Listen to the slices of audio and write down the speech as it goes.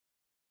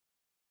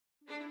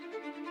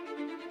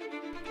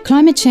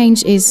Climate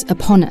change is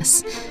upon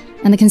us,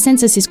 and the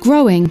consensus is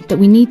growing that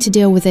we need to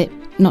deal with it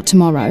not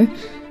tomorrow,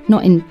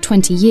 not in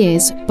 20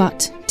 years,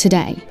 but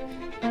today.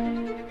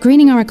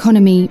 Greening our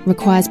economy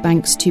requires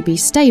banks to be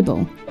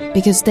stable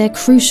because they're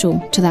crucial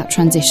to that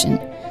transition,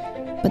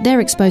 but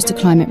they're exposed to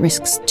climate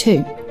risks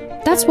too.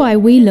 That's why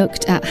we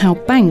looked at how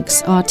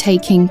banks are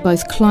taking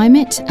both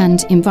climate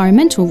and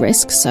environmental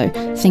risks, so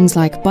things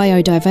like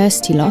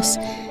biodiversity loss,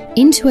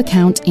 into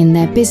account in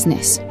their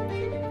business.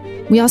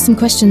 We asked them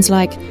questions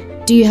like,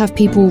 do you have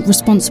people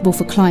responsible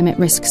for climate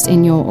risks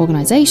in your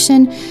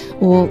organisation?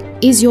 Or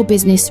is your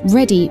business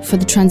ready for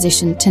the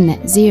transition to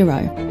net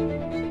zero?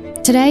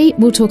 Today,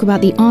 we'll talk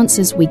about the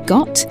answers we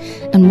got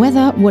and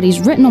whether what is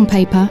written on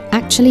paper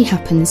actually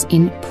happens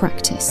in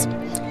practice.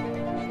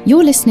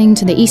 You're listening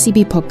to the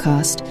ECB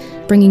Podcast,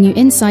 bringing you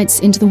insights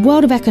into the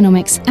world of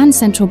economics and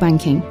central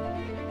banking.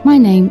 My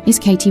name is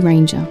Katie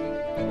Ranger.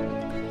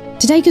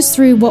 To take us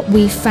through what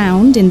we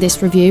found in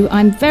this review,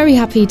 I'm very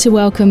happy to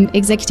welcome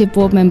Executive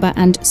Board Member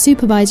and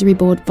Supervisory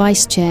Board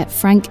Vice Chair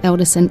Frank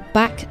Elderson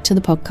back to the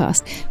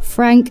podcast.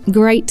 Frank,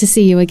 great to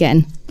see you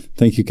again.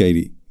 Thank you,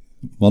 Katie.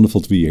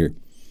 Wonderful to be here.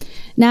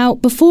 Now,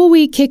 before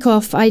we kick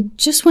off, I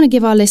just want to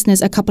give our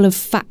listeners a couple of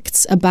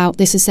facts about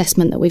this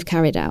assessment that we've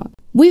carried out.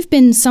 We've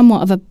been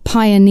somewhat of a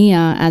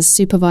pioneer as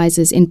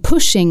supervisors in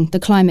pushing the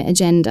climate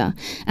agenda,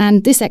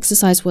 and this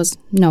exercise was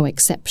no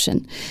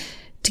exception.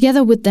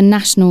 Together with the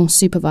national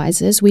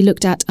supervisors, we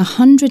looked at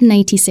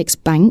 186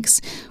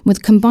 banks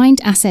with combined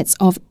assets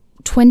of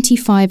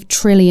 25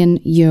 trillion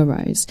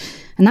euros.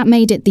 And that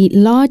made it the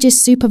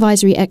largest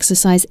supervisory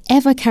exercise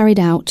ever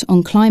carried out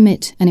on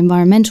climate and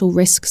environmental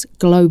risks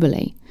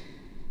globally.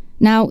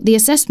 Now, the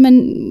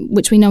assessment,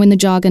 which we know in the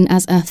jargon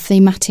as a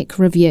thematic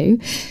review,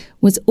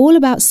 was all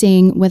about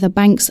seeing whether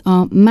banks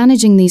are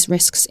managing these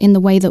risks in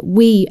the way that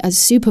we as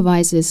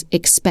supervisors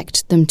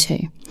expect them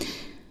to.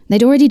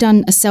 They'd already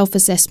done a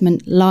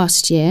self-assessment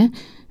last year,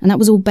 and that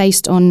was all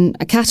based on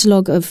a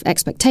catalogue of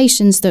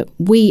expectations that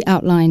we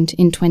outlined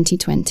in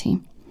 2020.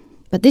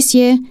 But this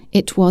year,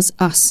 it was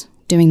us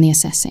doing the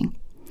assessing.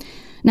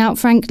 Now,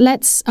 Frank,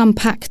 let's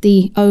unpack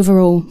the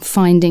overall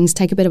findings,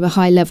 take a bit of a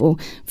high-level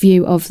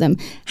view of them.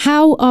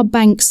 How are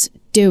banks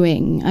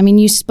doing? I mean,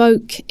 you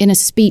spoke in a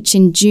speech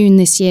in June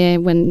this year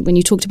when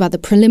you talked about the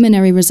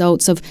preliminary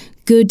results of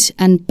good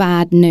and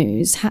bad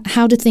news.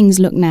 How do things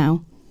look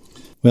now?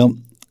 Well,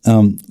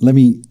 let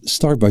me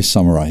start by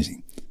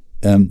summarizing.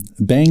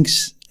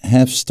 Banks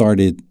have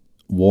started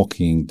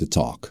walking the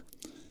talk,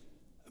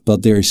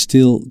 but there is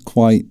still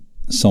quite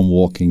some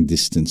walking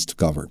distance to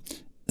cover.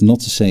 Not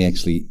to say,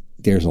 actually,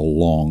 there's a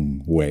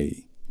long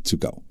way to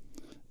go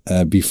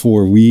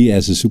before we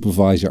as a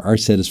supervisor are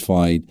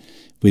satisfied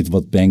with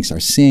what banks are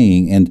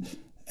saying. And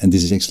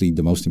this is actually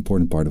the most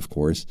important part, of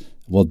course,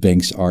 what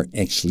banks are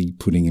actually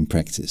putting in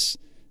practice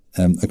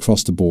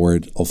across the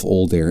board of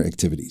all their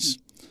activities.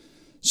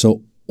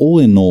 So all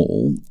in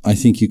all, I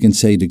think you can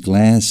say the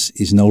glass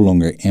is no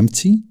longer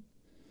empty,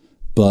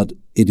 but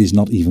it is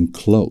not even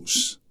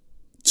close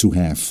to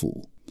half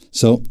full.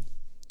 So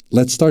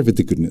let's start with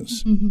the good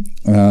news.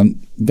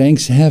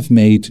 Banks have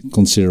made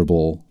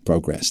considerable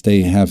progress.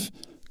 They have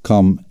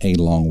come a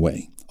long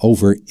way.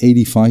 Over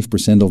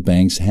 85% of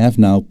banks have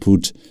now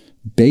put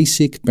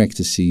basic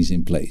practices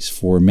in place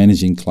for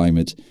managing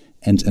climate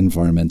and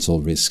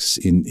environmental risks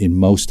in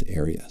most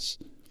areas.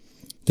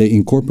 They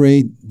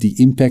incorporate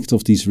the impact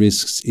of these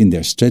risks in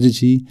their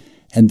strategy,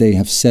 and they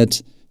have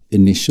set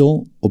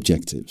initial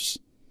objectives,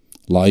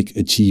 like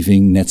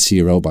achieving net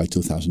zero by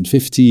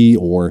 2050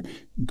 or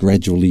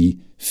gradually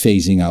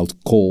phasing out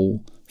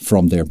coal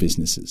from their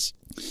businesses.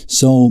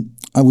 So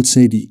I would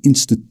say the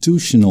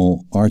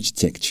institutional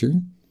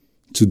architecture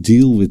to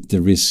deal with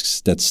the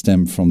risks that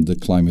stem from the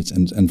climate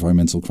and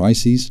environmental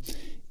crises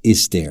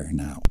is there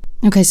now.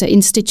 Okay, so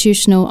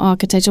institutional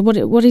architecture.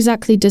 What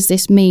exactly does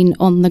this mean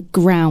on the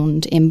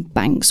ground in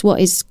banks?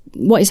 What is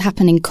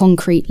happening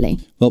concretely?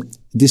 Well,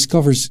 this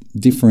covers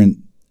different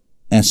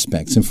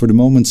aspects, and for the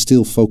moment,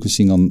 still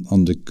focusing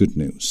on the good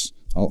news.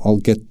 I'll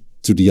get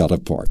to the other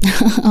part.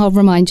 I'll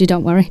remind you,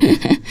 don't worry.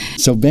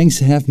 So banks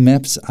have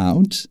mapped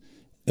out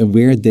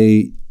where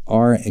they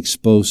are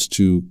exposed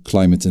to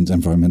climate and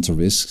environmental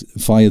risks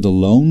via the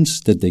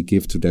loans that they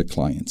give to their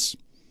clients.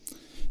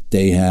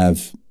 They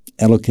have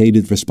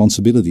allocated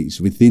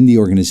responsibilities within the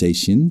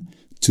organization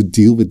to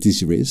deal with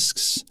these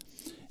risks,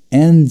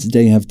 and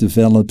they have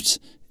developed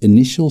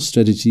initial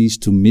strategies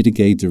to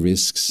mitigate the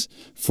risks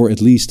for at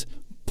least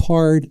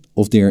part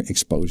of their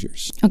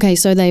exposures. Okay,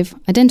 so they've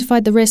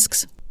identified the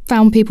risks,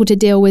 found people to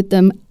deal with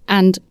them,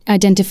 and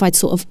identified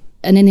sort of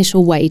an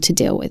initial way to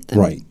deal with them.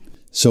 Right.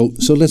 So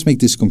let's make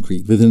this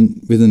concrete with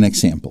an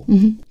example.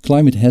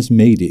 Climate has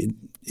made it,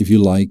 if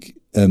you like,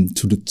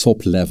 to the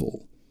top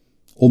level.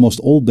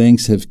 Almost all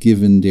banks have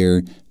given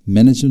their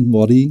management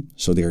body,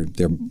 so their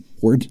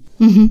board,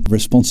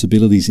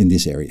 responsibilities in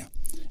this area.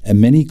 And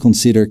many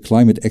consider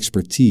climate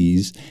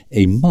expertise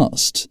a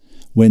must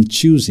when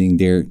choosing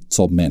their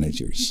top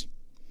managers.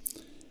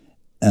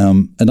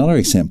 Another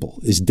example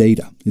is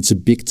data. It's a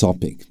big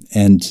topic,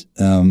 and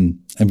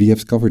we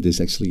have covered this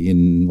actually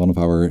in one of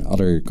our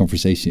other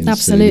conversations.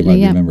 Absolutely,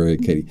 you might remember,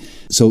 Katie.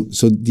 So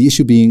the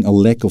issue being a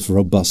lack of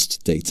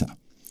robust data.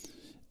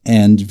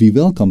 And we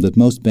welcome that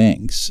most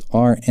banks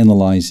are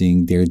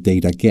analyzing their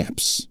data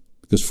gaps,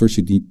 because first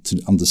you need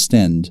to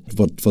understand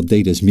what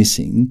data is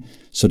missing,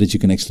 so that you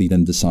can actually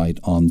then decide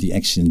on the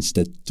actions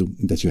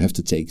that you have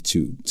to take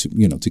to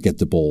get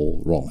the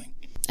ball rolling.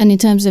 And in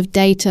terms of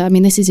data, I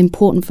mean, this is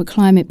important for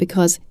climate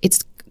because it's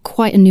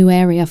quite a new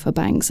area for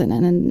banks,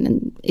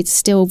 and it's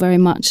still very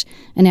much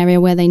an area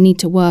where they need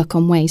to work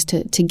on ways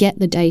to get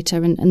the data,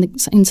 and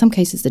in some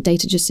cases the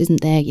data just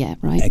isn't there yet,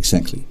 right?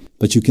 Exactly.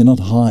 But you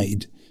cannot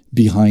hide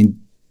behind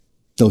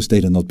those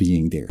data not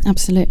being there.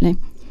 Absolutely.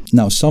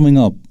 Now, summing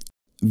up,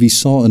 we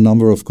saw a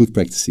number of good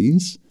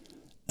practices,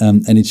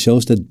 and it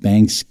shows that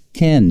banks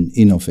can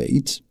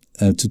innovate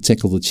to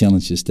tackle the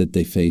challenges that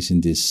they face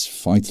in this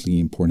vitally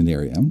important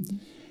area,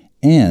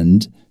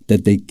 and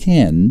that they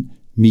can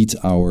meet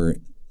our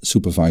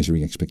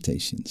supervisory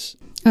expectations.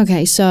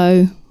 Okay,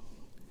 so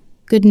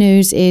good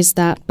news is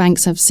that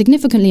banks have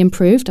significantly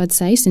improved, I'd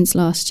say, since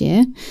last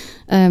year.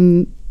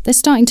 They're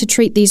starting to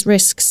treat these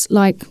risks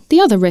like the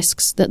other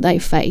risks that they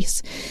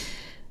face.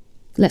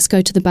 Let's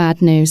go to the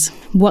bad news.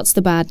 What's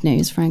the bad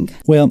news, Frank?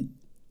 Well,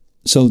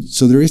 so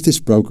there is this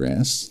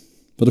progress,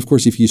 but of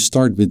course if you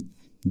start with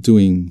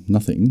doing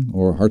nothing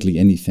or hardly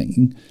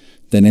anything,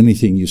 then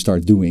anything you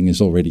start doing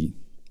is already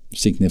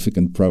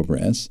significant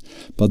progress.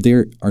 But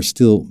there are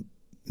still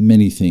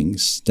many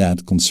things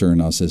that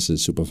concern us as a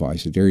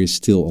supervisor. There is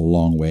still a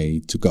long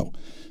way to go.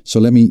 So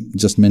let me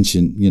just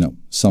mention,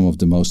 some of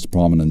the most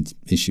prominent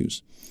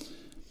issues.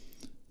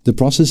 The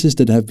processes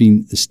that have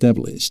been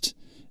established,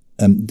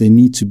 they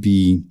need to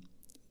be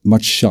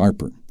much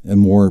sharper and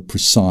more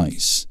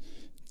precise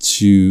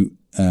to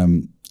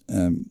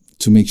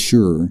make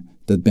sure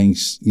that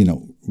banks,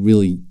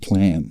 really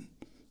plan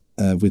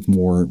with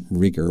more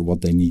rigor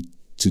what they need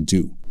to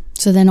do.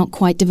 So they're not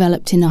quite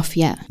developed enough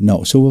yet?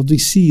 No. So what we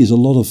see is a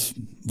lot of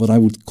what I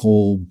would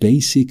call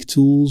basic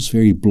tools,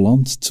 very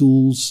blunt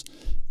tools.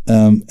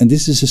 And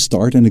this is a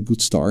start and a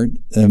good start,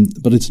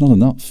 but it's not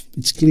enough.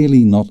 It's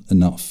clearly not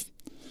enough.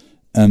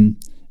 And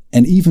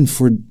even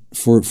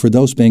for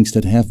those banks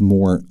that have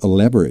more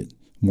elaborate,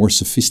 more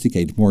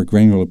sophisticated, more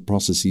granular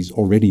processes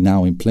already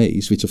now in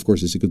place, which of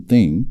course is a good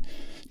thing,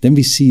 then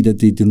we see that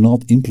they do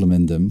not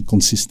implement them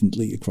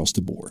consistently across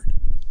the board.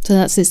 So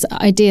that's this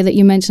idea that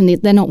you mentioned,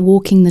 they're not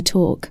walking the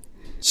talk.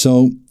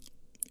 So,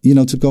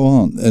 to go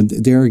on,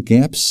 there are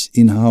gaps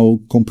in how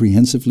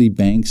comprehensively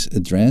banks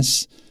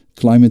address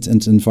climate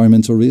and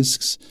environmental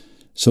risks.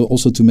 So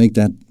also to make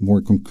that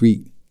more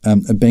concrete,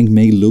 a bank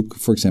may look,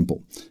 for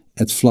example,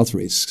 at flood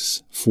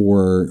risks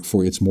for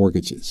its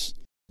mortgages.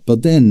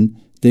 But then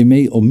they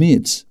may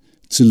omit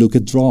to look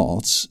at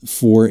droughts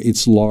for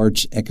its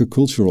large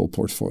agricultural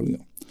portfolio,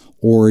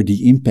 or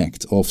the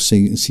impact of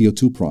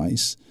CO2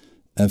 price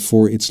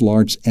for its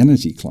large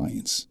energy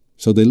clients.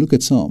 So they look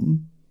at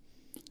some,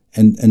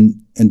 and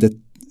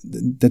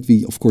that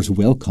we of course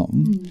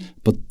welcome,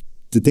 but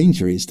the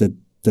danger is that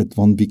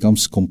one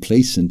becomes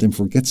complacent and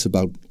forgets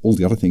about all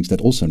the other things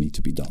that also need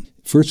to be done.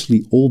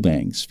 Virtually all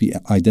banks, we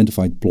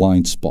identified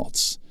blind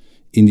spots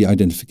in the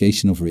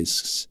identification of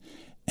risks,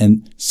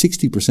 and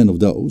 60% of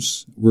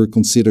those were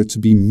considered to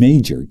be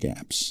major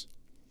gaps.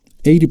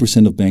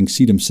 80% of banks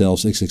see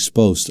themselves as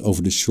exposed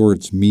over the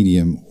short,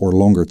 medium or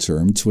longer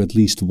term to at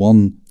least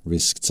one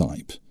risk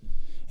type.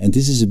 And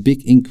this is a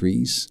big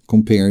increase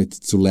compared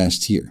to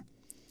last year.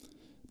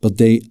 But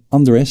they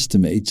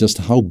underestimate just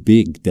how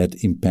big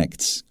that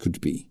impact could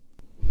be.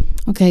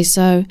 Okay,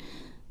 so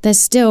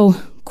there's still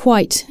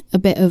quite a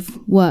bit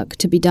of work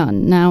to be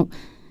done. Now,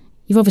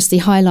 you've obviously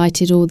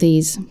highlighted all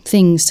these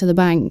things to the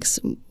banks.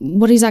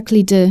 What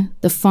exactly do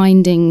the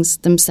findings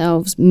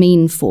themselves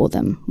mean for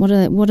them? What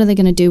are they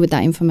going to do with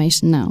that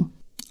information now?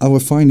 Our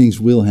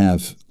findings will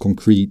have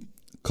concrete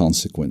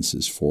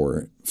consequences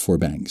for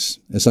banks.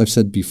 As I've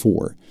said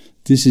before,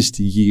 this is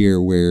the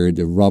year where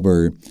the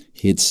rubber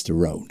hits the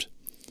road.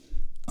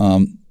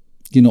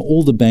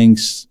 All the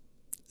banks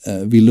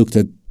we looked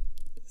at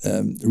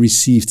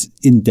received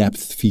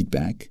in-depth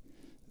feedback,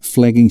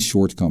 flagging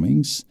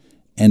shortcomings,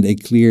 and a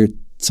clear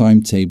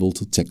timetable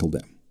to tackle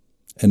them.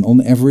 And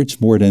on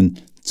average, more than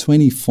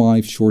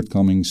 25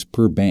 shortcomings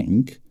per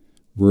bank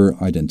were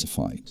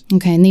identified.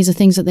 Okay, and these are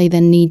things that they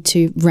then need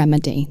to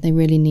remedy. They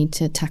really need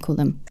to tackle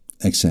them.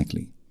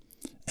 Exactly.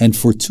 And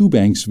for 2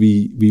 banks,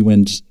 we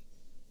went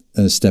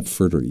a step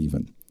further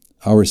even.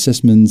 Our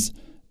assessment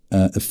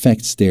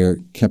affects their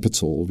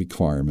capital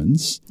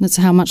requirements. That's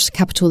how much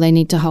capital they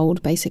need to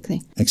hold,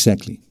 basically.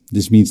 Exactly.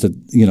 This means that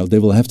they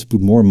will have to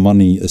put more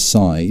money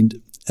aside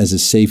as a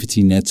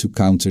safety net to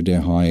counter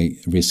their high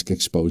risk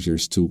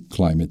exposures to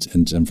climate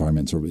and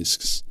environmental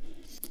risks.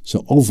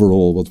 So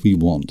overall, what we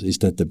want is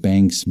that the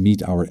banks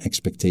meet our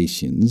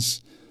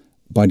expectations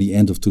by the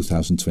end of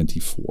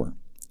 2024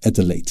 at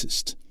the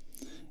latest.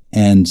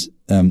 And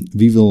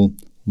we will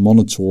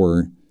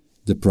monitor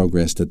the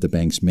progress that the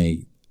banks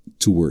may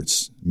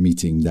towards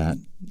meeting that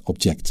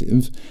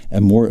objective.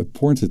 And more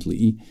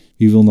importantly,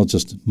 we will not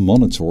just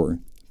monitor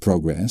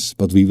progress,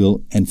 but we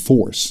will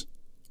enforce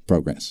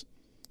progress.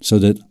 So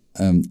that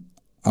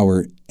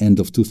our end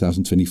of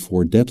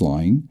 2024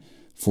 deadline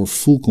for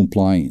full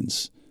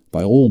compliance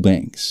by all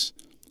banks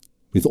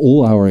with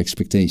all our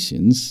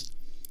expectations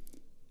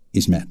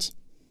is met.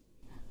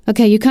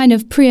 Okay, you kind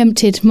of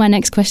preempted my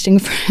next question,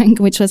 Frank,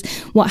 which was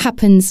what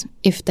happens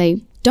if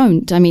they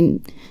don't? I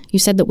mean, you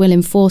said that we'll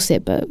enforce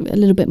it, but a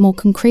little bit more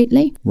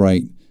concretely.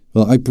 Right.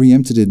 Well, I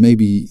preempted it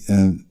maybe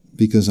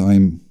because I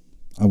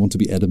want to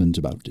be adamant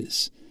about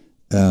this.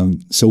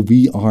 So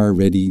we are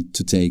ready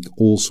to take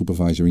all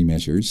supervisory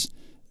measures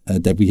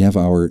that we have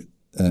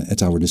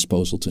at our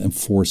disposal to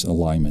enforce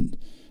alignment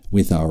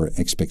with our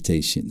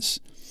expectations.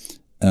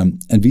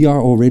 And we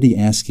are already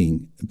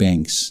asking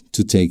banks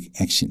to take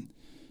action,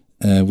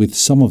 with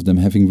some of them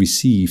having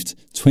received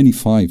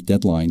 25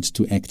 deadlines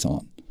to act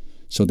on.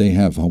 So they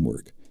have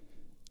homework.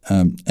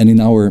 And in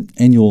our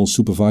annual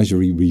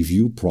supervisory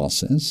review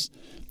process,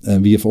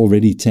 we have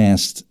already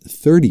tasked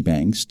 30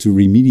 banks to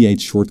remediate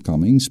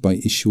shortcomings by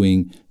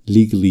issuing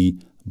legally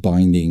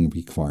binding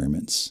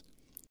requirements.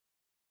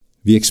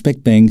 We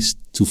expect banks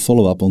to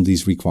follow up on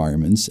these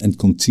requirements and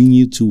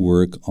continue to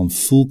work on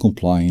full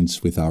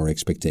compliance with our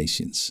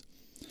expectations.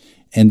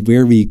 And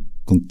where we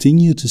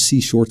continue to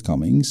see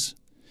shortcomings,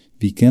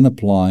 we can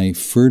apply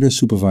further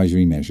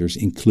supervisory measures,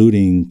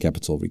 including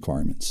capital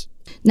requirements.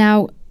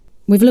 Now,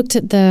 we've looked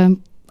at the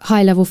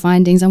high-level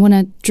findings. I want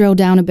to drill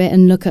down a bit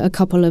and look at a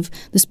couple of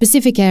the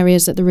specific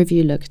areas that the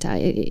review looked at.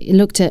 It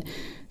looked at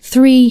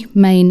three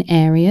main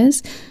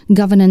areas: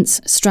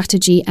 governance,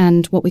 strategy,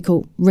 and what we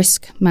call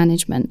risk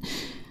management.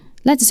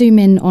 Let's zoom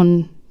in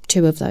on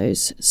two of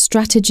those,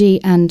 strategy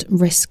and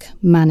risk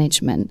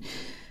management.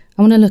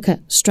 I want to look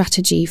at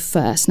strategy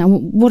first. Now,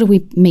 what do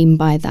we mean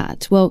by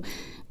that? Well,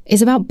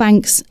 it's about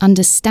banks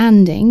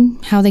understanding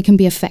how they can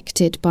be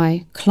affected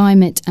by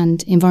climate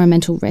and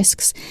environmental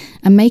risks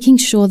and making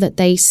sure that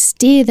they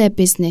steer their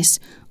business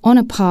on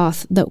a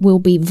path that will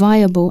be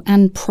viable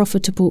and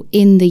profitable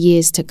in the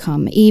years to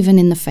come, even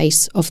in the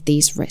face of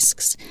these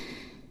risks.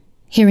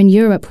 Here in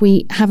Europe,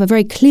 we have a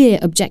very clear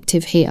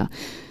objective here.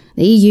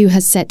 The EU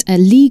has set a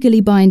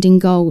legally binding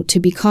goal to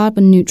be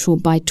carbon neutral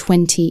by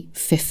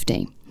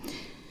 2050.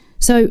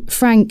 So,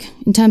 Frank,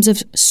 in terms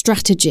of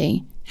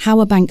strategy, how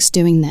are banks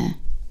doing there?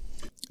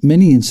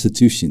 Many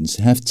institutions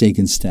have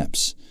taken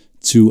steps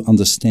to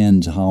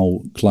understand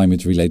how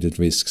climate-related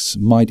risks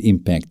might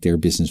impact their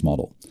business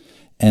model.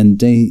 And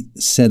they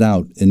set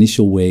out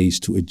initial ways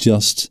to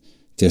adjust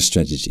their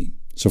strategy.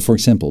 So, for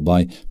example,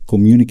 by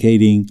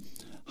communicating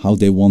how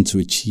they want to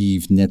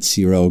achieve net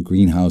zero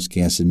greenhouse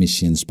gas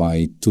emissions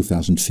by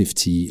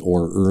 2050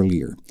 or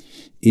earlier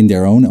in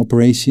their own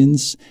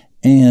operations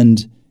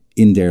and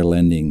in their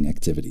lending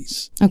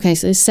activities. Okay,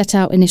 so set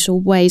out initial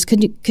ways.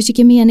 Could you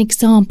give me an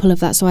example of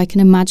that so I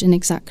can imagine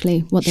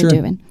exactly what they're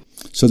doing?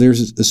 So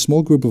there's a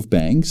small group of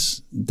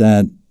banks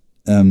that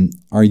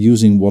are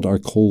using what are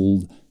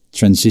called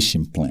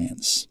transition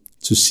plans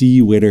to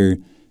see whether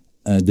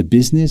the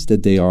business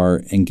that they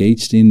are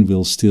engaged in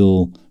will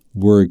still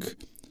work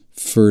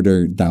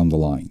further down the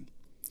line.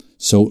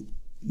 So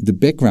the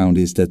background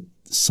is that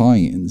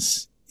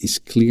science is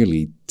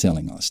clearly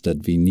telling us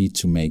that we need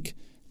to make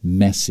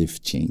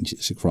massive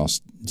changes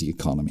across the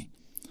economy.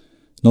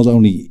 Not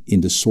only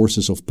in the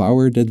sources of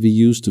power that we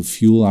use to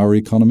fuel our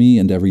economy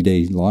and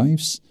everyday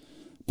lives,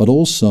 but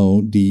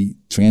also the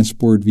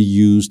transport we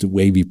use, the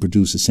way we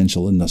produce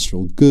essential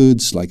industrial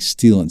goods like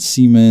steel and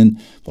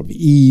cement, what we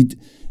eat,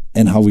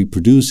 and how we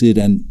produce it,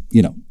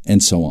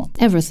 and so on.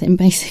 Everything,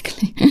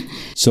 basically.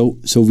 So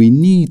we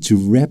need to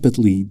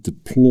rapidly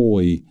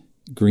deploy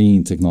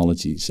green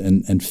technologies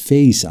and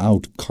phase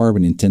out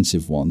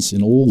carbon-intensive ones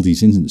in all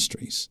these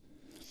industries.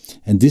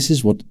 And this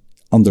is what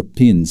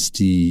underpins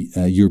the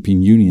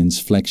European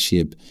Union's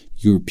flagship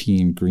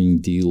European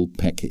Green Deal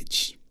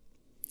package.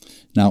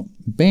 Now,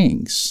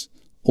 banks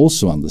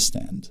also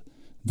understand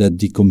that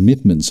the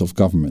commitments of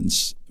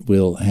governments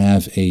will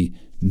have a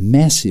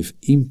massive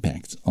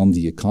impact on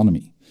the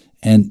economy,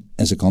 and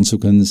as a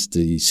consequence,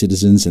 the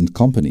citizens and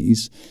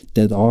companies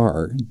that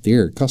are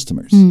their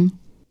customers.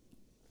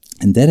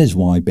 And that is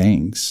why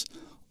banks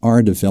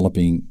are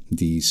developing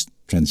these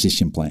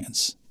transition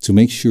plans to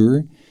make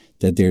sure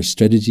that their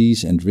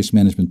strategies and risk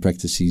management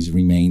practices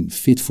remain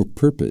fit for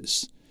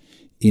purpose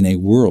in a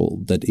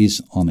world that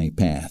is on a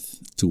path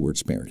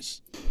towards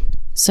Paris.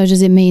 So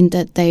does it mean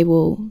that they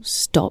will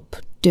stop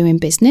doing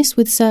business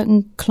with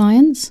certain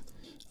clients?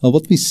 Well,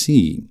 what we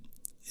see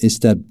is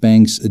that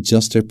banks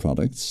adjust their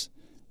products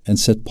and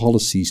set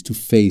policies to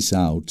phase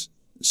out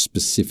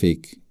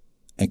specific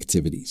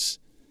activities.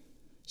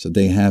 So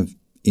they have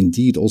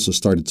indeed also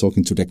started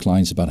talking to their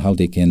clients about how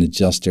they can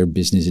adjust their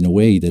business in a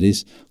way that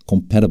is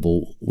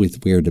compatible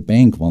with where the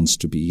bank wants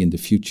to be in the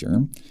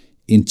future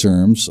in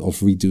terms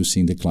of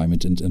reducing the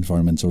climate and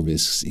environmental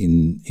risks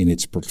in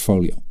its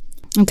portfolio.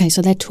 Okay,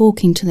 so they're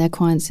talking to their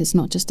clients. It's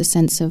not just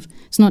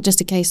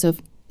a case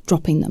of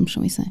dropping them,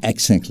 shall we say?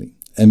 Exactly.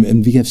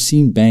 And we have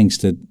seen banks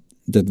that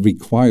that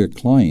require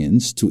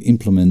clients to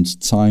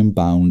implement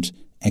time-bound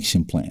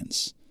action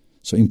plans.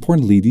 So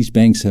importantly, these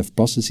banks have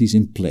processes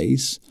in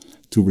place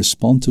to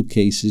respond to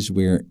cases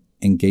where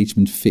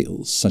engagement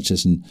fails, such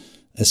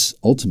as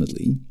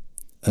ultimately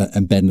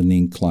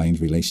abandoning client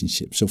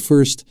relationships. So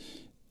first,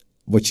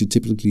 what you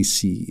typically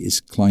see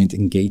is client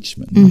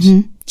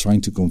engagement,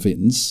 trying to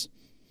convince,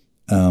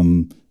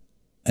 and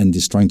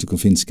this trying to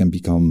convince can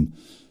become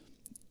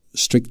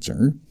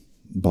stricter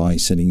by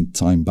setting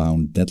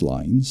time-bound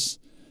deadlines,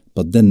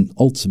 but then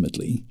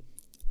ultimately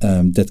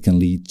that can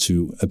lead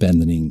to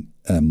abandoning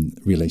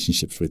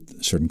relationships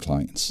with certain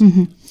clients.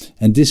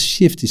 And this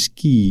shift is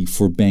key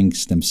for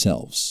banks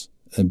themselves.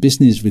 A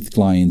business with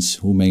clients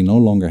who may no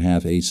longer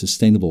have a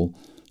sustainable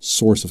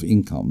source of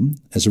income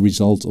as a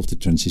result of the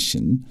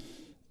transition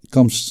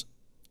comes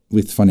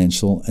with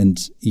financial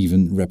and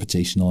even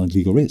reputational and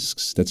legal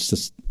risks. That's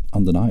just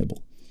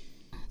undeniable.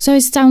 So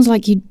it sounds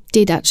like you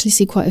did actually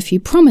see quite a few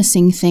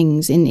promising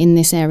things in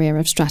this area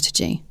of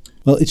strategy.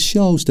 Well, it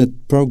shows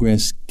that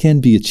progress can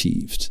be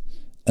achieved,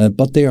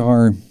 but there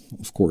are,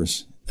 of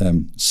course,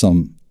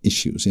 some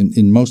issues.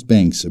 In most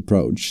banks'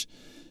 approach,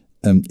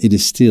 it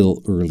is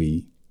still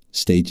early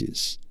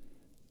stages.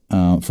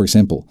 For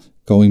example,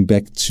 going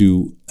back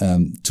to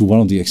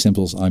one of the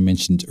examples I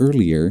mentioned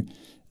earlier,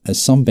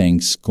 some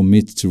banks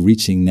commit to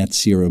reaching net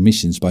zero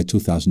emissions by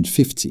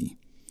 2050,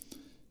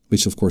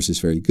 which of course is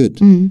very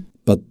good.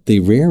 But they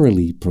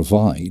rarely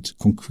provide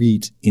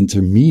concrete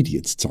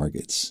intermediate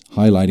targets,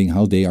 highlighting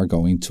how they are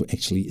going to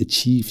actually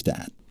achieve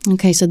that.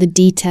 Okay, so the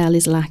detail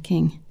is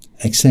lacking.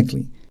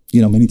 Exactly.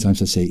 You know, many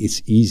times I say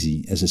it's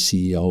easy as a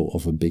CEO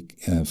of a big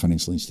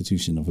financial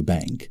institution, of a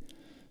bank,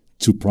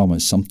 to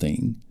promise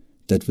something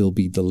that will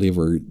be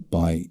delivered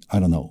by,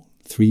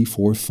 3,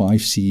 4,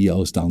 5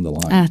 CEOs down the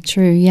line.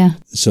 True, yeah.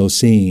 So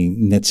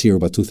saying net zero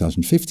by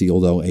 2050,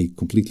 although a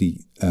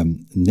completely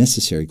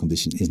necessary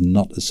condition, is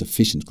not a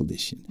sufficient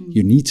condition.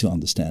 You need to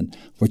understand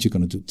what you're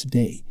going to do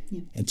today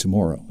and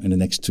tomorrow, in the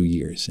next 2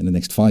 years, in the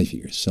next 5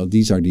 years. So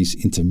these are these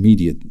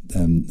intermediate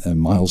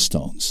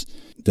milestones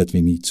that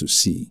we need to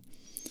see.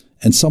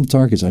 And some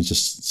targets are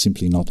just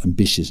simply not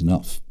ambitious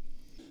enough.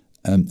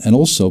 And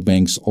also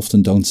banks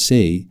often don't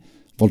say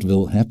what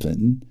will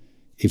happen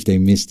if they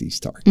miss these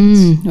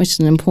targets. Which is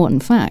an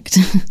important fact.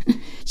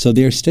 So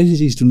their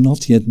strategies do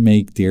not yet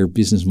make their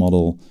business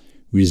model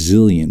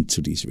resilient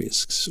to these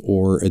risks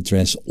or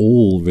address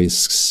all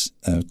risks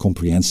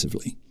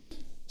comprehensively.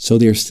 So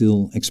they're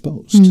still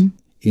exposed.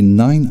 In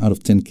 9 out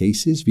of 10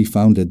 cases, we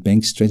found that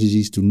bank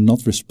strategies do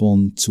not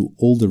respond to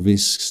all the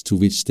risks to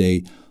which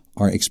they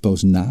are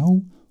exposed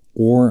now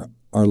or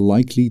are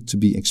likely to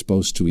be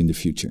exposed to in the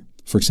future.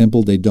 For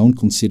example, they don't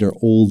consider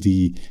all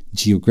the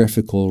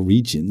geographical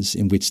regions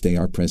in which they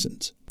are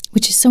present.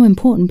 Which is so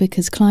important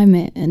because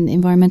climate and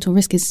environmental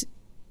risk is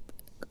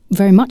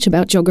very much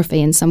about geography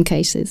in some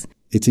cases.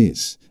 It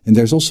is. And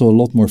there's also a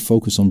lot more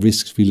focus on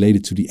risks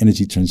related to the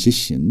energy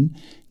transition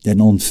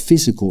than on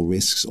physical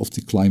risks of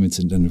the climate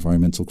and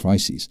environmental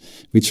crises,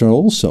 which are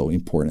also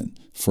important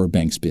for a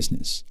bank's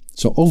business.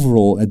 So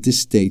overall, at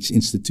this stage,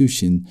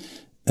 institutions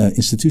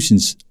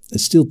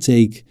still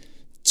take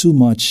too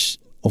much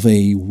of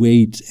a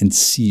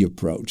wait-and-see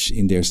approach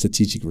in their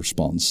strategic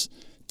response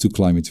to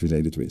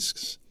climate-related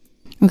risks.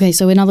 Okay,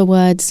 so in other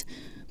words,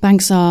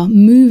 banks are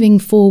moving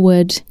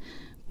forward,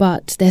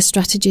 but their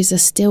strategies are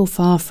still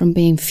far from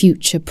being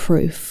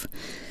future-proof.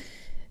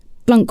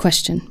 Blunt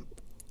question.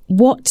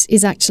 What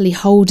is actually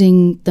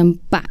holding them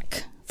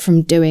back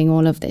from doing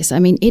all of this? I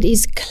mean, it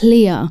is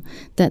clear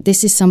that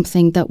this is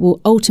something that will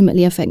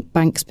ultimately affect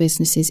banks'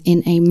 businesses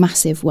in a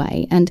massive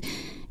way. And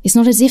it's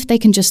not as if they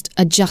can just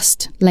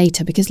adjust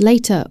later, because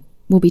later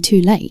will be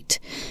too late.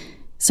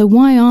 So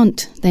why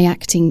aren't they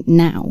acting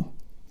now?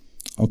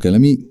 Okay,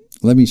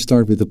 let me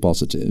start with the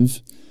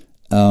positive.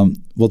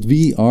 What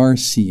we are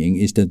seeing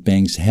is that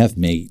banks have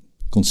made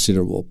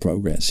considerable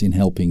progress in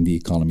helping the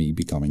economy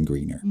becoming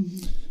greener.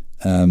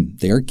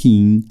 They are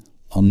keen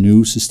on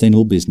new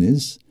sustainable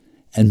business,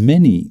 and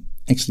many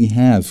actually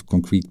have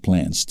concrete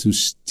plans to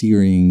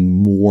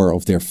steering more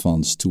of their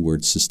funds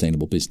towards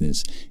sustainable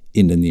business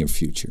in the near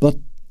future. But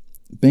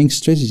bank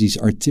strategies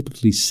are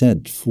typically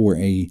set for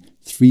a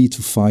 3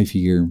 to 5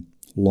 year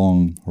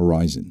long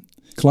horizon.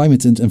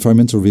 Climate and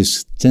environmental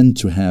risks tend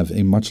to have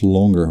a much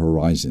longer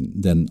horizon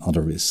than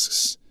other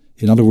risks.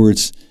 In other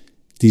words,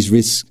 these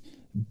risks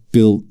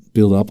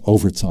build up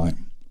over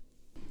time.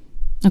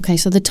 Okay,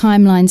 so the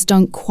timelines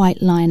don't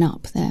quite line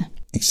up there.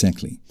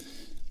 Exactly.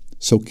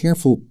 So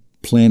careful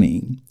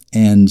planning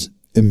and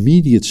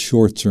immediate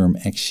short-term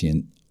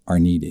action are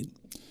needed.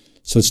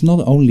 So it's not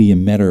only a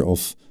matter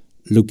of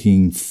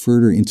looking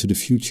further into the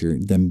future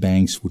than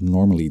banks would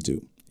normally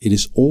do. It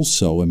is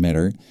also a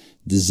matter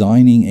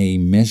designing a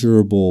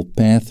measurable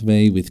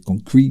pathway with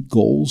concrete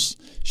goals,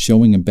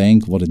 showing a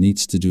bank what it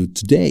needs to do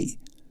today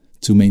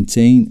to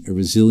maintain a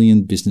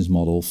resilient business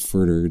model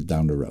further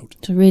down the road.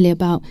 So really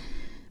about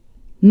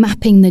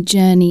mapping the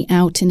journey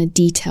out in a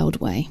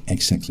detailed way.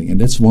 Exactly. And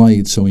that's why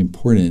it's so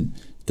important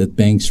that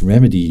banks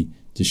remedy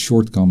the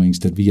shortcomings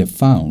that we have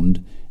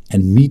found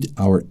and meet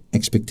our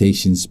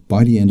expectations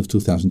by the end of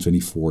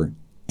 2024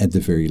 at the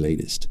very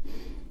latest.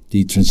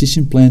 The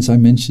transition plans I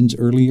mentioned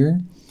earlier,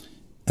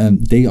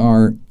 they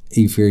are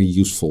a very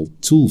useful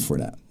tool for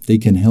that. They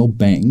can help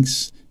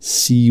banks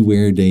see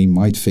where they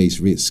might face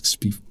risks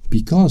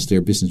because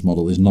their business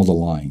model is not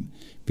aligned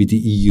with the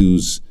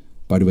EU's,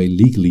 by the way,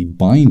 legally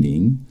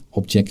binding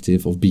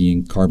objective of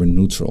being carbon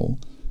neutral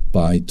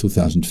by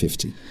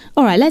 2050.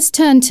 All right, let's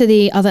turn to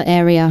the other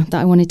area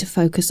that I wanted to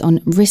focus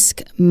on,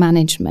 risk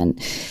management.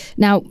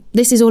 Now,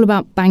 this is all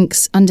about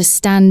banks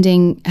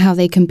understanding how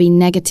they can be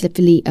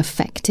negatively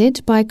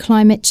affected by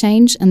climate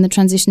change and the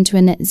transition to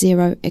a net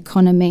zero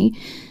economy,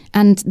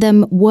 and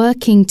them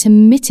working to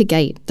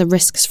mitigate the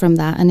risks from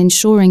that and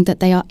ensuring that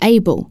they are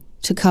able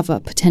to cover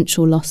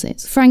potential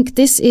losses. Frank,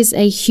 this is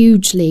a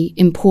hugely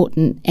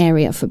important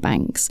area for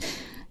banks.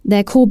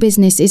 Their core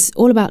business is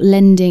all about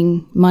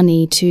lending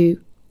money to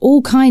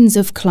all kinds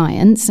of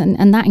clients,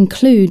 and that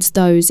includes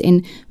those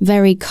in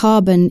very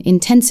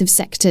carbon-intensive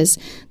sectors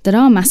that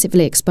are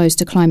massively exposed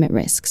to climate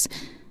risks.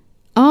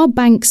 Are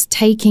banks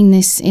taking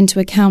this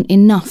into account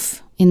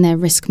enough in their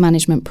risk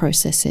management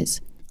processes?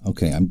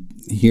 Okay, I'm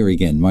here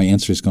again. My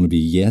answer is going to be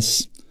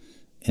yes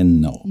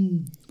and no.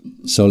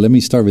 So let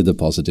me start with the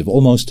positive.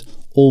 Almost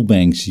all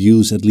banks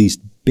use at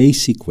least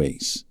basic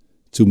ways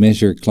to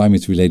measure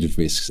climate-related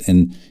risks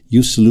and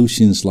use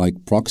solutions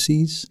like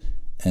proxies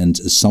and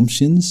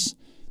assumptions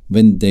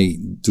when they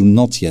do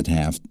not yet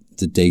have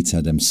the data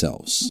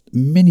themselves.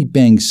 Many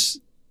banks,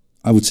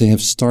 I would say,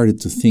 have started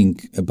to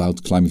think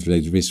about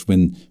climate-related risks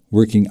when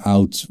working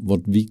out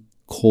what we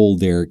call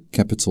their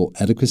capital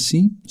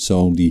adequacy,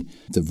 so the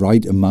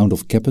right amount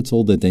of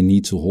capital that they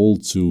need to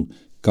hold to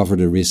cover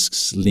the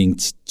risks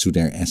linked to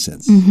their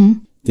assets.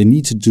 They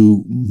need to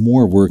do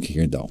more work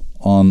here, though,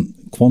 on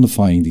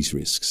quantifying these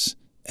risks.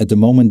 At the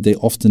moment, they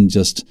often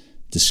just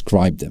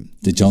describe them.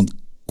 They don't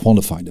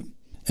quantify them.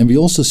 And we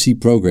also see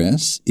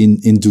progress in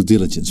due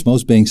diligence.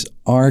 Most banks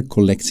are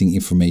collecting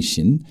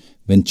information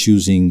when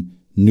choosing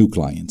new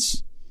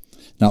clients.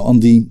 Now,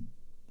 on the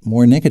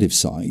more negative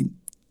side,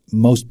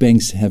 most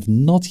banks have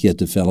not yet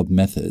developed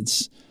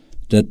methods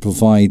that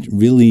provide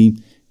really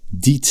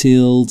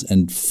detailed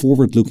and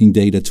forward-looking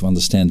data to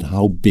understand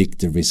how big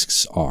the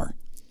risks are.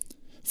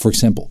 For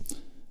example,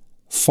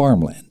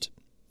 farmland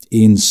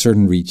in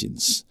certain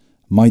regions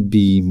might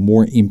be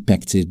more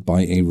impacted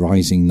by a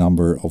rising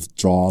number of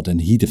drought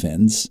and heat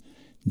events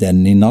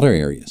than in other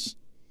areas.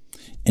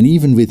 And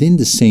even within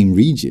the same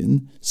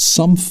region,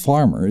 some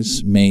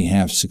farmers may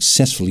have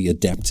successfully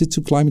adapted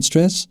to climate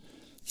stress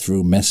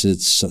through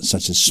methods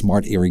such as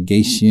smart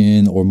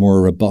irrigation or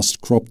more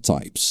robust crop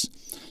types.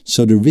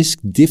 So the risk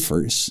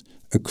differs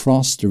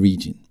across the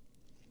region.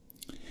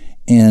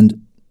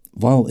 And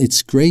while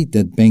it's great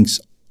that banks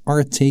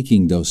are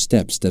taking those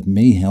steps that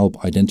may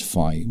help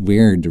identify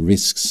where the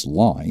risks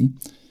lie,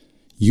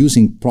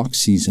 using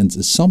proxies and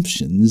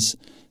assumptions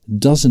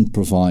doesn't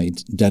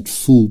provide that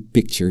full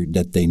picture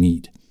that they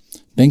need.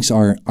 Banks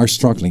are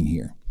struggling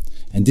here.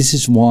 And this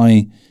is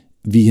why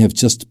we have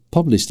just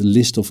published a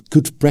list of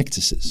good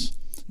practices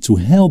to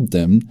help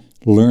them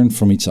learn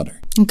from each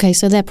other. Okay,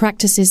 so they're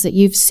practices that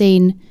you've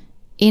seen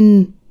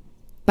in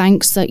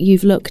banks that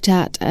you've looked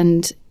at,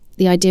 and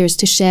the idea is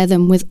to share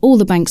them with all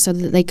the banks so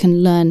that they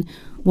can learn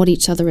what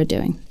each other are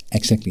doing.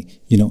 Exactly.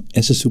 You know,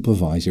 as a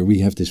supervisor, we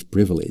have this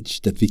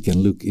privilege that we can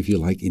look, if you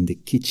like, in the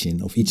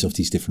kitchen of each of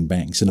these different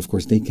banks. And of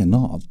course, they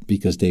cannot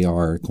because they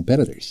are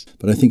competitors.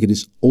 But I think it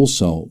is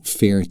also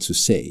fair to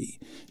say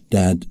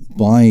that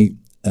by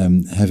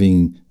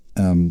having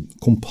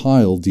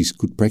compiled these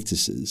good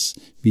practices,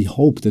 we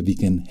hope that we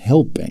can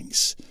help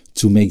banks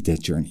to make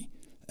that journey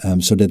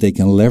so that they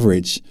can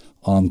leverage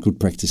on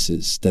good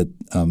practices that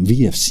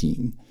we have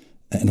seen.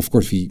 And of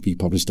course, we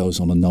publish those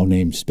on a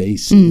no-name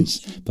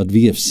basis, but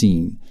we have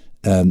seen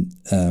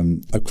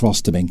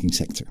across the banking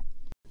sector.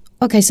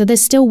 Okay, so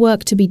there's still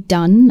work to be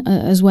done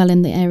as well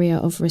in the area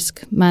of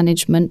risk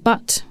management,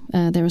 but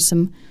there are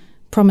some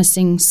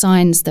promising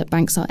signs that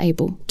banks are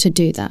able to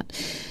do that.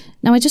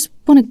 Now, I just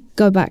want to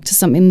go back to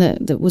something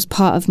that was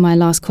part of my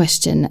last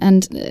question,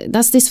 and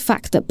that's this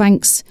fact that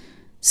banks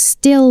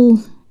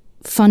still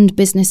fund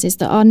businesses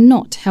that are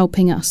not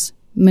helping us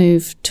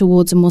move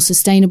towards a more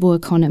sustainable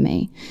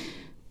economy.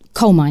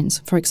 Coal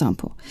mines, for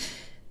example.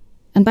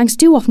 And banks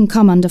do often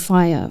come under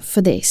fire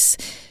for this.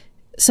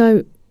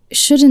 So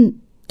shouldn't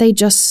they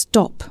just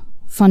stop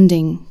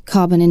funding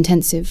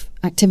carbon-intensive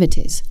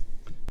activities?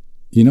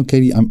 You know,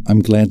 Katie, I'm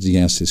glad you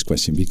asked this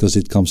question because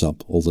it comes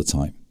up all the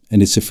time.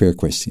 And it's a fair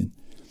question.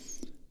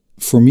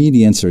 For me,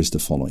 the answer is the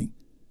following.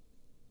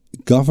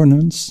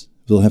 Governments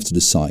will have to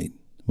decide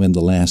when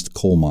the last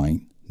coal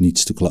mine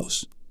needs to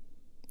close.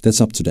 That's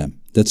up to them.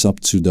 That's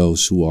up to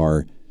those who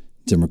are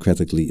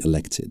democratically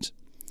elected.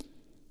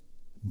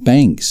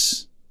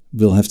 Banks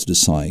will have to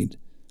decide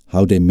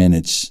how they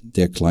manage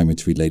their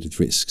climate-related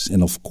risks.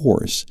 And of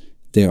course,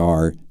 there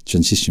are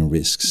transition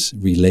risks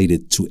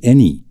related to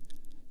any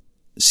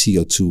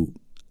CO2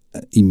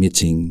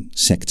 emitting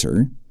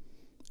sector.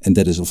 And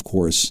that is, of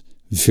course,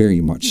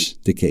 very much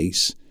the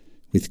case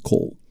with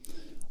coal.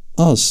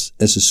 us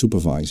as a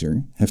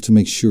supervisor have to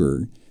make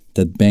sure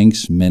that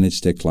banks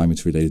manage their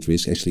climate-related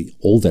risks, actually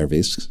all their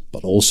risks,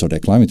 but also their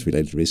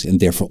climate-related risks, and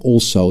therefore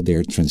also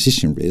their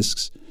transition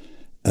risks,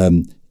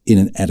 in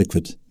an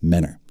adequate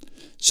manner.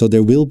 So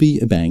there will be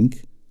a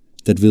bank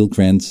that will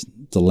grant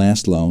the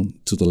last loan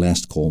to the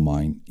last coal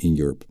mine in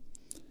Europe.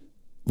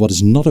 What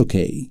is not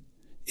okay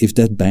if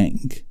that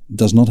bank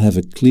does not have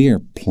a clear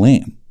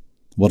plan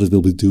what it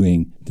will be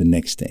doing the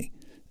next day.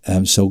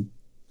 So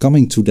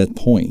coming to that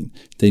point,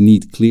 they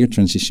need clear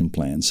transition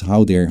plans,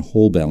 how their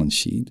whole balance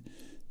sheet,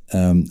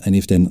 and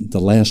if then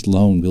the last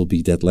loan will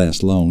be that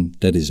last loan,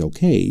 that is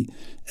okay,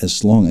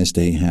 as long as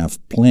they have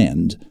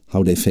planned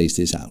how they phase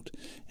this out.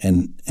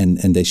 And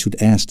they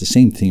should ask the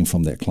same thing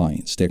from their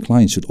clients. Their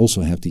clients should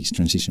also have these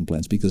transition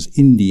plans, because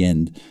in the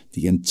end,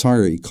 the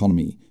entire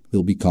economy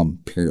will become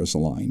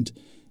Paris-aligned.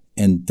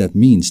 And that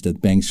means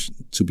that banks,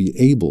 to be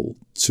able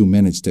to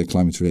manage their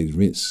climate-related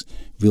risks,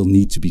 will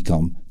need to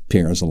become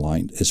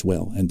Paris-aligned as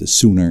well. And the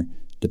sooner,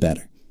 the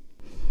better.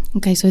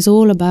 Okay, so it's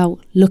all about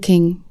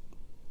looking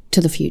to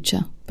the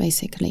future,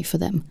 basically, for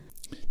them.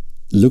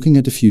 Looking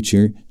at the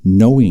future,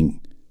 knowing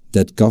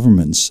that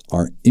governments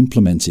are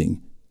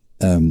implementing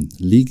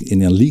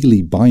in a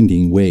legally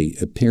binding way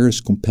a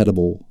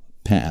Paris-compatible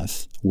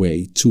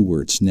pathway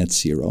towards net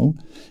zero,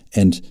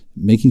 and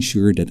making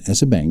sure that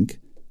as a bank,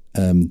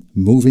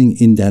 moving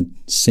in that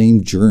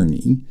same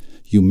journey,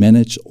 you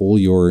manage all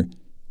your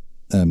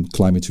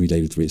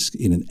climate-related risk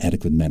in an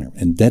adequate manner.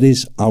 And that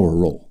is our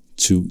role,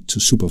 to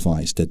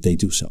supervise that they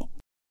do so.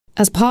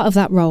 As part of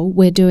that role,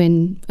 we're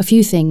doing a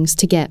few things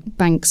to get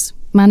banks'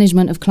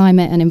 management of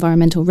climate and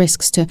environmental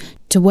risks to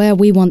where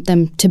we want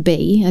them to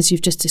be, as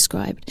you've just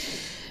described.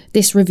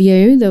 This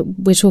review that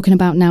we're talking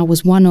about now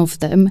was one of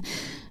them.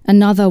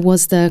 Another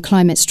was the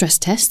climate stress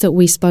test that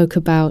we spoke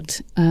about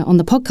on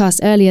the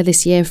podcast earlier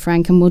this year,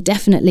 Frank, and we'll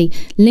definitely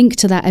link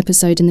to that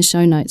episode in the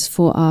show notes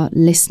for our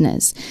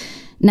listeners.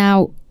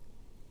 Now,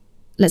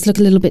 let's look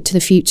a little bit to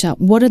the future.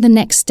 What are the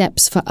next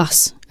steps for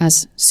us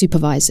as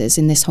supervisors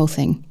in this whole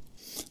thing?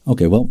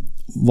 Okay, well,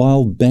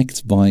 while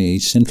backed by a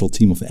central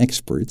team of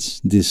experts,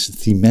 this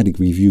thematic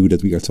review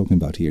that we are talking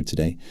about here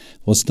today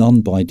was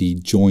done by the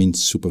joint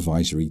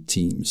supervisory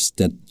teams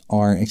that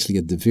are actually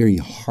at the very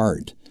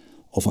heart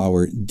of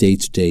our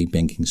day-to-day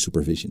banking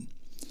supervision.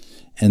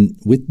 And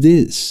with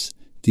this,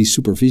 the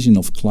supervision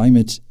of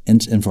climate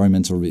and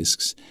environmental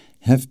risks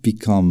have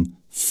become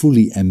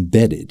fully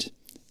embedded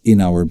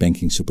in our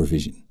banking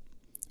supervision.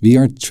 We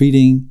are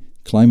treating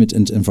climate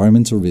and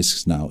environmental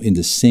risks now in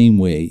the same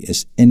way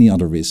as any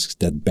other risks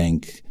that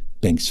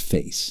banks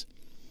face.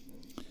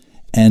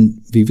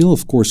 And we will,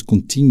 of course,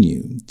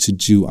 continue to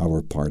do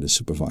our part as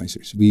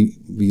supervisors.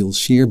 We'll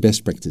share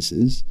best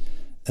practices,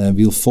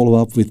 we'll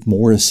follow up with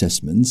more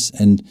assessments,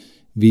 and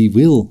we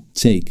will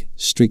take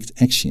strict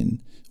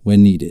action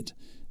when needed,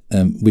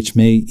 which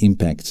may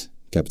impact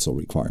capital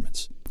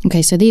requirements.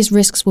 Okay, so these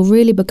risks will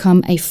really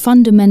become a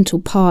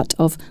fundamental part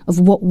of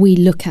what we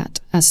look at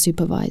as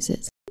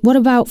supervisors. What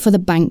about for the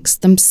banks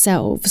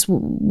themselves?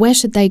 Where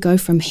should they go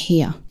from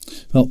here?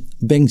 Well,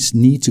 banks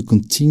need to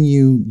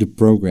continue the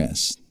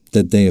progress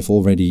that they have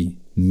already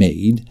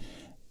made.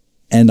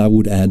 And I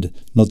would add,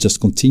 not just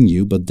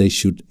continue, but they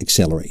should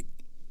accelerate.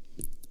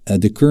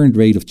 The current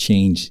rate of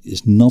change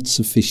is not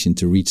sufficient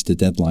to reach the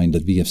deadline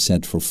that we have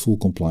set for full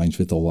compliance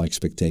with all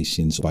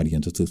expectations by the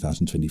end of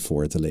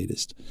 2024 at the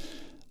latest.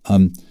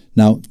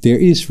 Now, there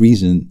is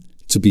reason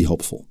to be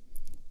hopeful.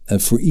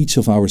 For each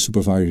of our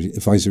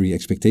supervisory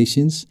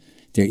expectations,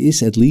 there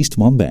is at least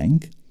one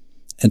bank,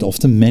 and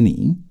often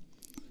many,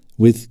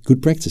 with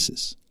good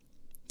practices.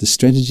 The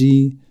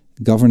strategy,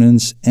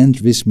 governance,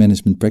 and risk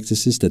management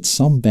practices that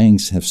some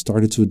banks have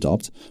started to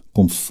adopt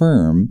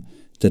confirm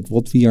that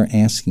what we are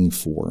asking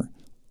for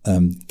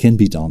can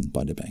be done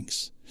by the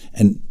banks.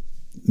 And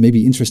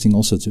maybe interesting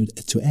also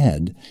to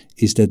add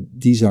is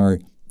that these are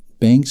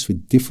banks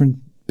with different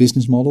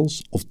business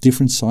models of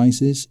different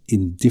sizes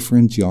in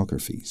different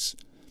geographies.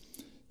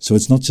 So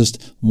it's not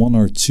just one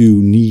or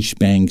two niche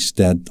banks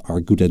that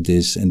are good at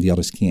this and the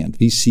others can't.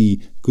 We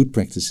see good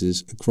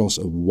practices across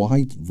a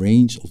wide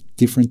range of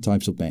different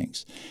types of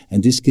banks.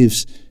 And this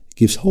gives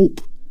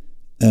hope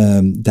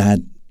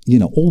that,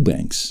 all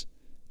banks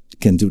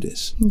can do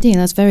this. Yeah,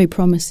 that's very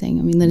promising.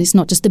 I mean, that it's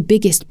not just the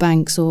biggest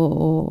banks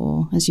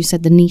or, as you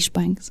said, the niche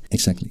banks.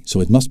 Exactly.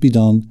 So it must be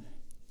done,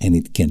 and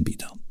it can be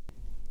done.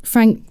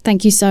 Frank,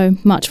 thank you so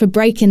much for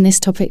breaking this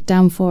topic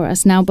down for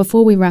us. Now,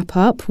 before we wrap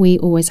up, we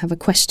always have a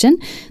question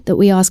that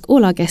we ask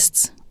all our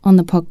guests on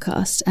the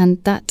podcast,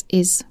 and that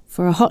is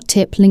for a hot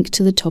tip linked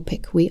to the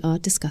topic we are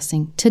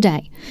discussing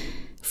today.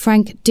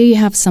 Frank, do you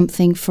have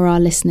something for our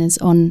listeners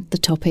on the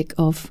topic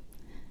of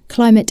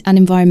climate and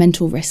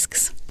environmental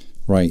risks?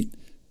 Right.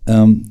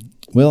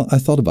 Well, I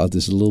thought about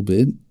this a little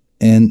bit,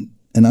 and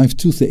I have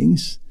two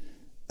things,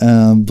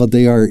 but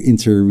they are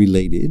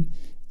interrelated.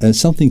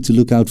 Something to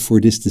look out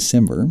for this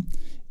December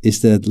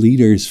is that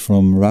leaders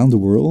from around the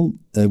world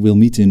will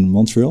meet in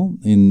Montreal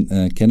in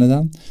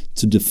Canada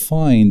to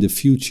define the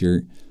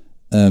future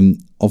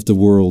of the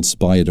world's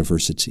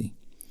biodiversity.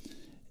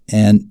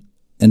 And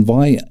And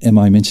why am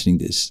I mentioning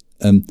this?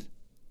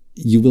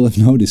 You will have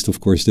noticed, of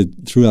course,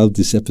 that throughout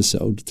this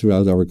episode,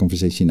 throughout our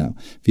conversation now,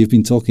 we have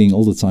been talking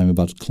all the time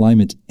about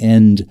climate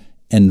and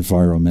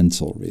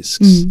environmental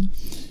risks.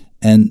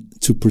 And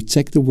to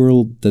protect the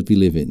world that we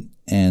live in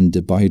and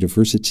the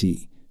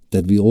biodiversity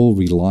that we all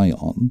rely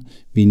on,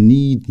 we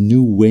need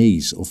new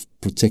ways of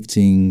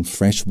protecting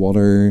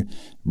freshwater,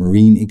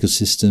 marine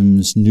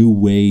ecosystems, new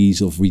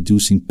ways of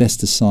reducing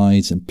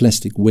pesticides and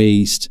plastic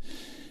waste.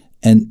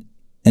 And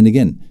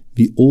again,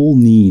 we all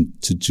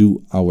need to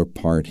do our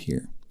part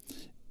here.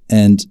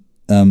 And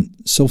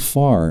so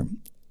far,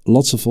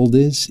 lots of all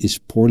this is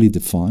poorly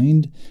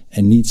defined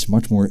and needs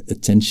much more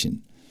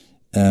attention.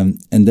 And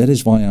that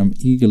is why I'm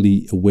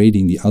eagerly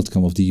awaiting the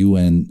outcome of the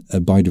UN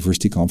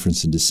Biodiversity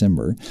Conference in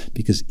December,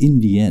 because in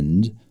the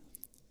end,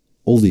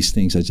 all these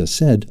things I just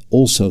said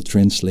also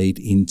translate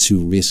into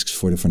risks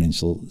for the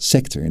financial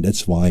sector. And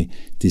that's why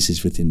this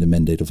is within the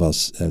mandate of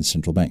us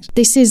central banks.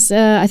 This is,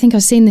 I think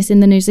I've seen this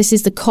in the news, this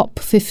is the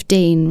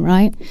COP15,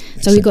 right?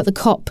 Exactly. So we've got the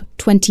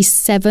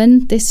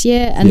COP27 this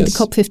year, and yes.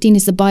 The COP15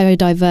 is the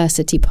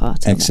biodiversity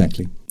part.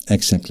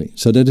 Exactly.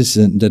 So that is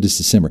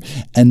December.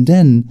 And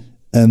then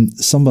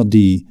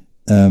somebody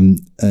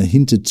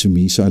hinted to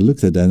me, so I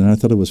looked at that and I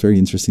thought it was very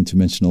interesting to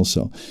mention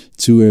also,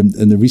 to a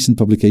recent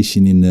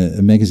publication in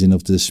a magazine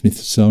of the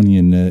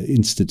Smithsonian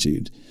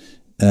Institute.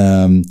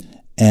 And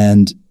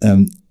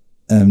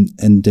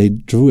they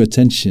drew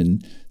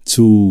attention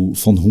to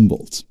von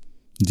Humboldt,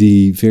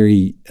 the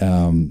very,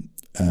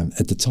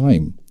 at the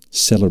time,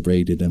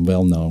 celebrated and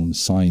well-known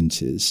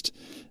scientist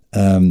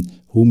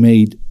who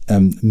made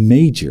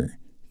major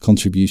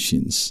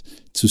contributions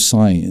to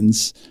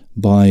science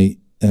by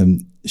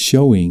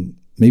showing,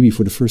 maybe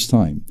for the first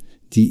time,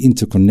 the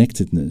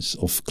interconnectedness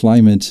of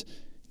climate,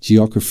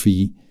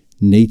 geography,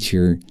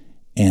 nature,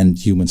 and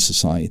human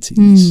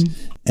societies.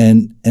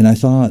 And I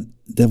thought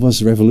that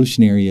was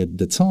revolutionary at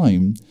the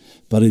time,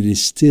 but it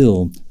is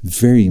still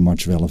very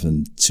much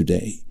relevant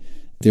today.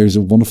 There's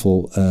a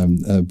wonderful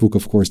book,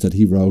 of course, that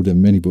he wrote,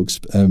 and many books,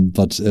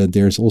 but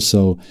there's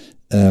also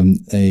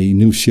a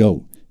new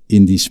show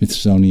in the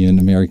Smithsonian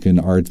American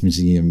Art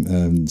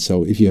Museum.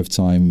 So if you have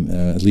time,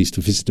 at least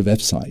to visit the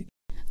website.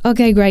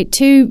 Okay, great.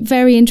 2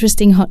 very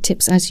interesting hot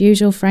tips as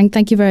usual, Frank.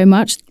 Thank you very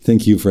much.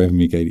 Thank you for having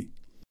me, Katie.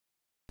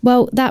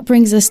 Well, that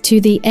brings us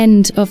to the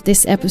end of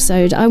this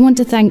episode. I want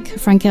to thank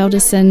Frank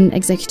Elderson,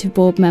 Executive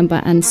Board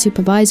Member and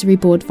Supervisory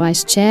Board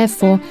Vice Chair,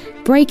 for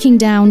breaking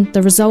down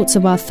the results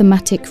of our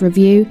thematic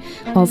review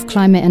of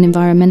climate and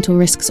environmental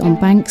risks on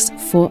banks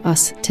for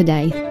us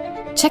today.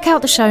 Check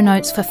out the show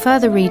notes for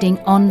further reading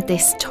on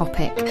this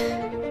topic.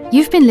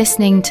 You've been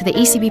listening to the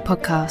ECB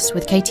Podcast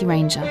with Katie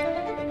Ranger.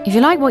 If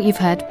you like what you've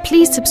heard,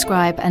 please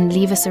subscribe and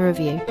leave us a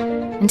review.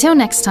 Until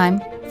next time,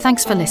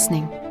 thanks for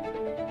listening.